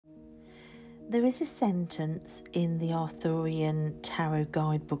There is a sentence in the Arthurian Tarot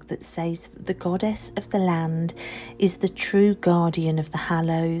guidebook that says that the goddess of the land is the true guardian of the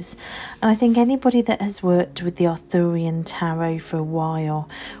Hallows. And I think anybody that has worked with the Arthurian Tarot for a while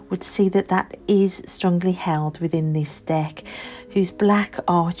would see that that is strongly held within this deck, whose black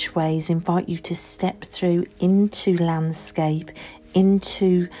archways invite you to step through into landscape,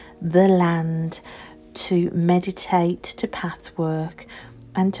 into the land, to meditate, to pathwork,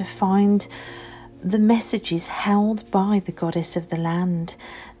 and to find the messages held by the goddess of the land.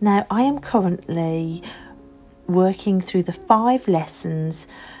 Now, I am currently working through the 5 lessons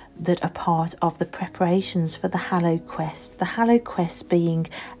that are part of the preparations for the Hallowquest. The Hallowquest being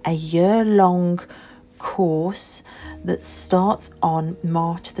a year-long course that starts on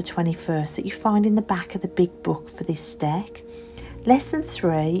March the 21st, that you find in the back of the big book for this deck. Lesson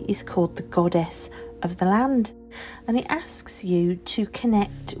 3 is called the Goddess of the Land, and it asks you to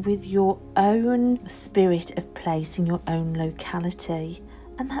connect with your own spirit of place in your own locality,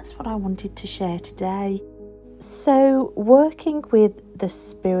 and that's what I wanted to share today. So, working with the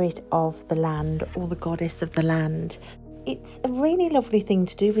spirit of the land, or the goddess of the land, it's a really lovely thing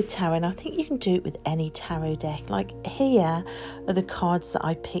to do with tarot, and I think you can do it with any tarot deck. Like, here are the cards that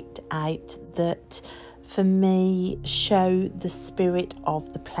I picked out that for me show the spirit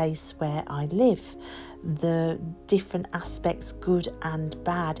of the place where I live, the different aspects, good and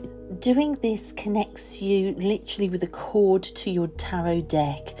bad. Doing this connects you literally with a cord to your tarot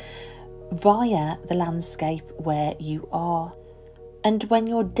deck via the landscape where you are. And when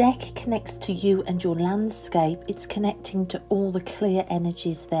your deck connects to you and your landscape, it's connecting to all the clear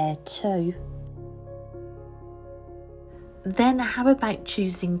energies there too. Then how about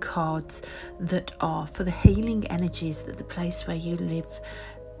choosing cards that are for the healing energies that the place where you live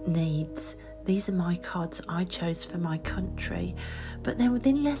needs? These are my cards I chose for my country. But then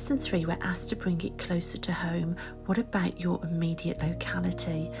within lesson 3, we're asked to bring it closer to home. What about your immediate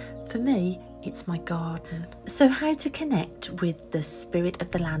locality? For me, it's my garden. So how to connect with the spirit of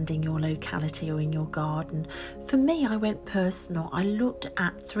the land in your locality or in your garden? For me, I went personal. I looked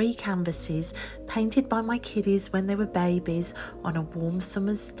at 3 canvases painted by my kiddies when they were babies on a warm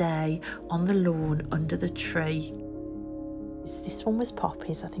summer's day on the lawn under the tree. This one was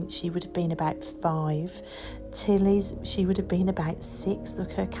Poppy's. I think she would have been about 5. Tilly's, she would have been about 6.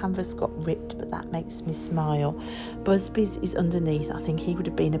 Look, her canvas got ripped, but that makes me smile. Busby's is underneath. I think he would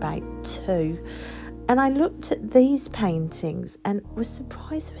have been about 2. And I looked at these paintings and was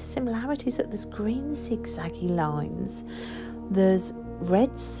surprised there were similarities. That there's green zigzaggy lines, there's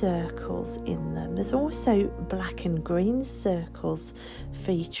red circles in them, there's also black and green circles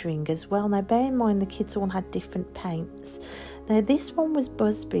featuring as well. Now bear in mind the kids all had different paints. Now this one was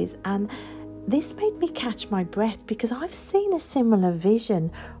Busby's, and this made me catch my breath because I've seen a similar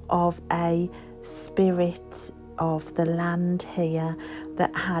vision of a spirit of the land here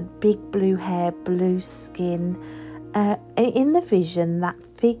that had big blue hair, blue skin. In the vision, that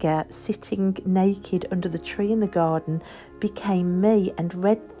figure sitting naked under the tree in the garden became me, and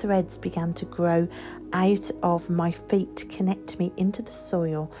red threads began to grow out of my feet to connect me into the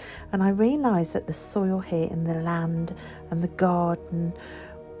soil. And I realised that the soil here in the land and the garden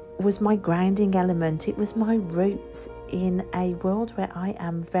was my grounding element. It was my roots in a world where I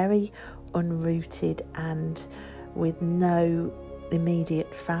am very unrooted and with no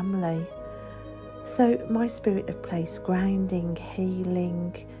immediate family. So my spirit of place, grounding,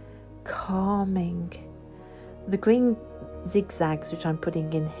 healing, calming. The green zigzags which I'm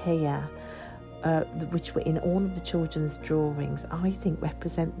putting in here, which were in all of the children's drawings, I think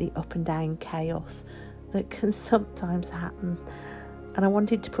represent the up and down chaos that can sometimes happen. And I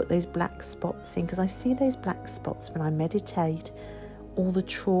wanted to put those black spots in because I see those black spots when I meditate, all the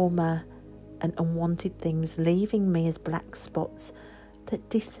trauma and unwanted things leaving me as black spots that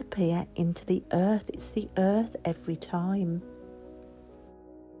disappear into the earth. It's the earth every time.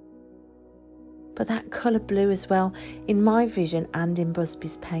 But that colour blue as well, in my vision and in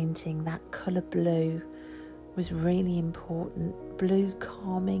Busby's painting, that colour blue was really important. Blue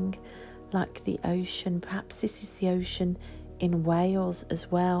calming, like the ocean. Perhaps this is the ocean in Wales as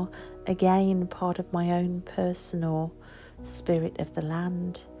well. Again, part of my own personal spirit of the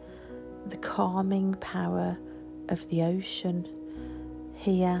land. The calming power of the ocean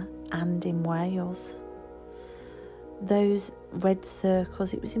here and in Wales. Those red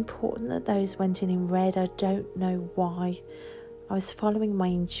circles, it was important that those went in red. I don't know why. I was following my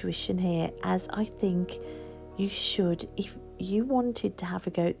intuition here, as I think you should. If you wanted to have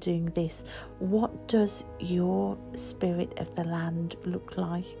a go at doing this, what does your spirit of the land look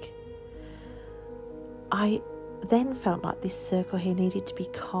like? I then felt like this circle here needed to be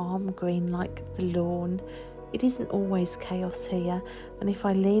calm green like the lawn. It isn't always chaos here, and if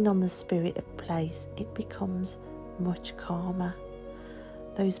I lean on the spirit of place, it becomes much calmer.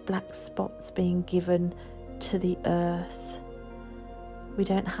 Those black spots being given to the earth. We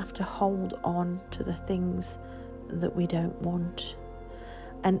don't have to hold on to the things that we don't want.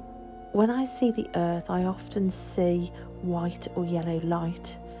 And when I see the earth, I often see white or yellow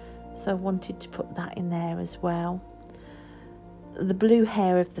light. So I wanted to put that in there as well. The blue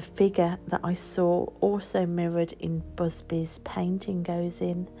hair of the figure that I saw also mirrored in Busby's painting goes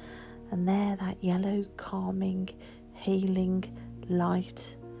in. And there, that yellow, calming, healing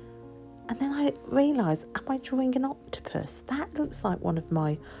light. And then I realised, am I drawing an octopus? That looks like one of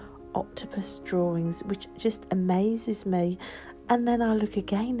my octopus drawings, which just amazes me. And then I look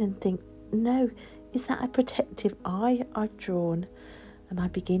again and think, no, is that a protective eye I've drawn? And I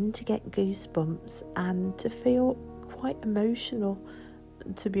begin to get goosebumps and to feel quite emotional,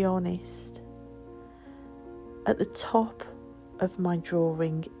 to be honest. At the top of my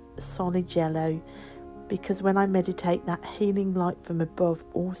drawing, solid yellow, because when I meditate, that healing light from above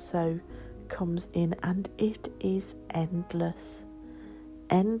also comes in, and it is endless.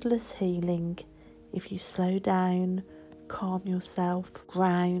 Endless healing if you slow down, calm yourself,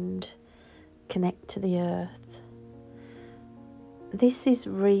 ground, connect to the earth. This is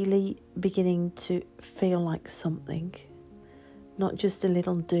really beginning to feel like something, not just a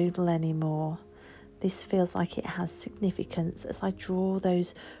little doodle anymore. This feels like it has significance as I draw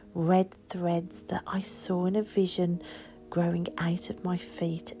those red threads that I saw in a vision growing out of my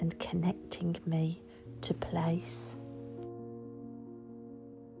feet and connecting me to place.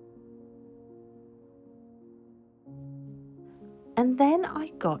 And then I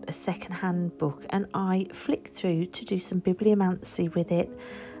got a second-hand book and I flicked through to do some bibliomancy with it,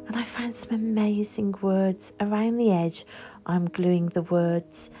 and I found some amazing words. Around the edge, I'm gluing the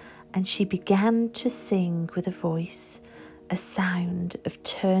words, and she began to sing with a voice, a sound of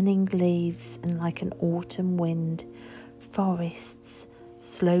turning leaves and like an autumn wind, forests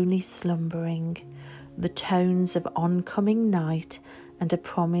slowly slumbering, the tones of oncoming night and a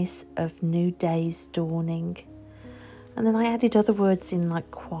promise of new days dawning. And then I added other words in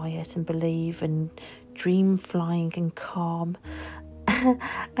like quiet and believe and dream flying and calm.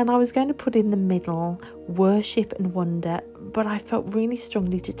 And I was going to put in the middle worship and wonder, but I felt really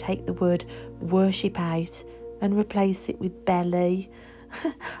strongly to take the word worship out and replace it with belly.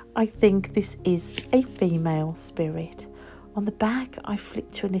 I think this is a female spirit. On the back, I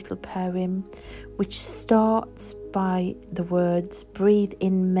flicked to a little poem which starts by the words, breathe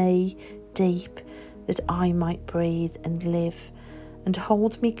in me deep, that I might breathe and live, and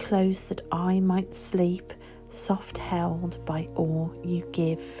hold me close that I might sleep, soft held by all you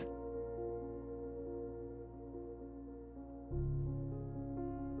give.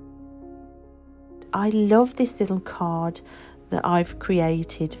 I love this little card that I've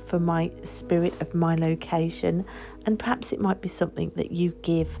created for my spirit of my location, and perhaps it might be something that you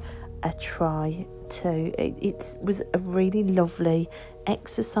give a try too. It was a really lovely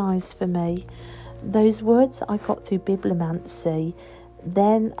exercise for me. Those words I got through bibliomancy,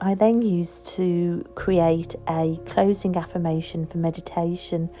 I then used to create a closing affirmation for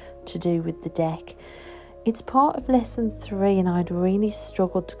meditation to do with the deck. It's part of lesson 3 and I'd really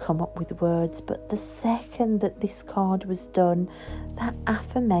struggled to come up with words, but the second that this card was done, that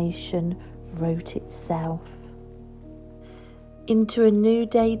affirmation wrote itself. Into a new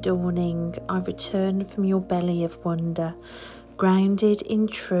day dawning, I return from your belly of wonder, grounded in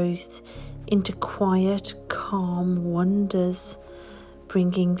truth, into quiet, calm wonders,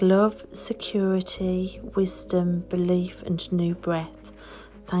 bringing love, security, wisdom, belief, and new breath.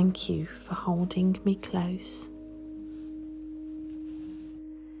 Thank you for holding me close.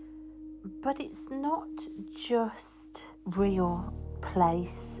 But it's not just real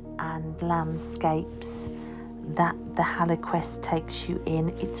place and landscapes that the Hallowquest takes you in.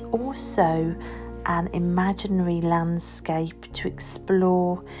 It's also an imaginary landscape to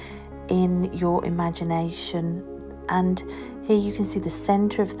explore in your imagination. And here you can see the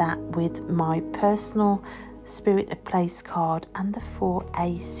centre of that with my personal Spirit of Place card and the 4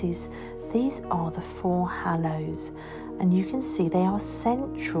 aces. These are the 4 hallows, and you can see they are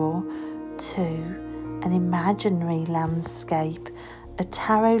central to an imaginary landscape, a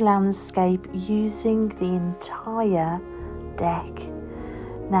tarot landscape using the entire deck.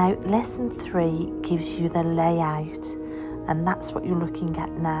 Now, lesson 3 gives you the layout, and that's what you're looking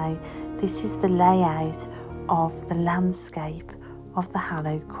at now. This is the layout of the landscape of the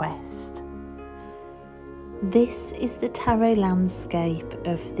Hallowquest. This is the tarot landscape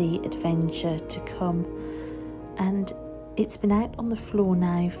of the adventure to come. And it's been out on the floor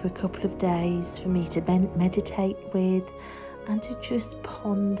now for a couple of days for me to meditate with and to just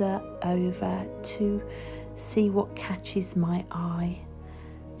ponder over, to see what catches my eye.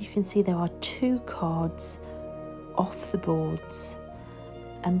 You can see there are 2 cards off the boards,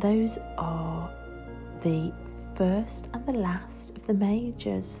 and those are the first and the last of the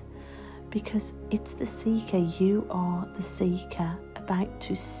majors, because it's the seeker. You are the seeker about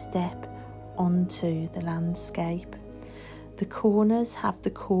to step onto the landscape. The corners have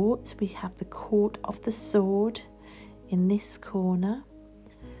the court. We have the court of the sword in this corner,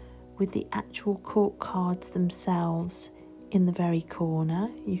 with the actual court cards themselves in the very corner.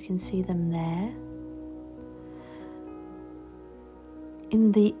 You can see them there.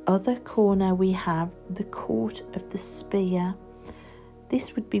 In the other corner we have the court of the spear.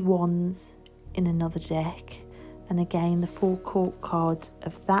 This would be wands in another deck, and again the 4 court cards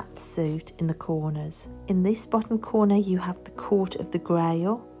of that suit in the corners. In this bottom corner you have the court of the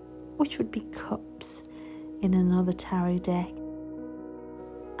grail, which would be cups in another tarot deck.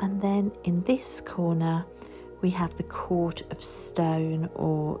 And then in this corner we have the court of stone,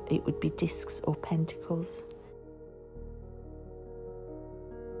 or it would be discs or pentacles.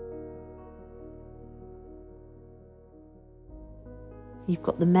 You've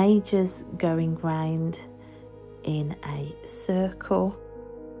got the majors going round in a circle.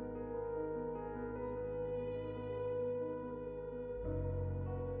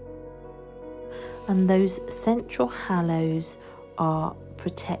 And those central hallows are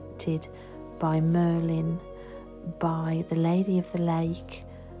protected by Merlin, by the Lady of the Lake,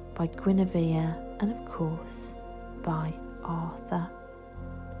 by Guinevere, and of course by Arthur.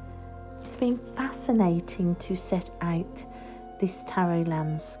 It's been fascinating to set out this tarot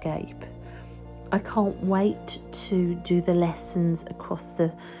landscape. I can't wait to do the lessons across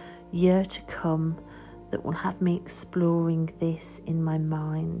the year to come that will have me exploring this in my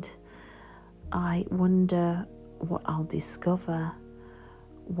mind. I wonder what I'll discover,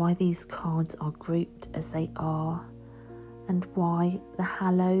 why these cards are grouped as they are, and why the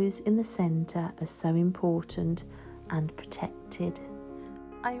hallows in the centre are so important and protected.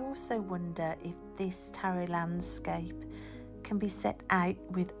 I also wonder if this tarot landscape can be set out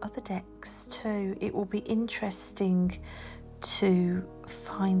with other decks too. It will be interesting to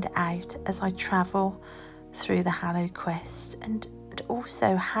find out as I travel through the Hallowquest, and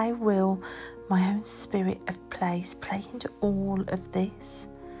also how will my own spirit of place play into all of this.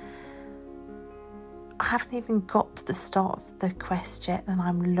 I haven't even got to the start of the quest yet and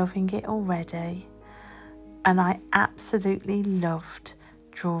I'm loving it already, and I absolutely loved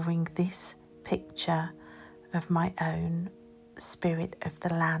drawing this picture of my own spirit of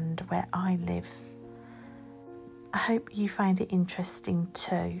the land where I live. I hope you find it interesting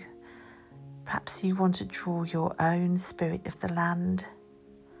too. Perhaps you want to draw your own spirit of the land.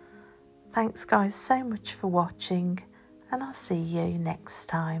 Thanks guys so much for watching, and I'll see you next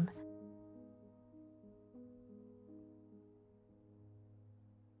time.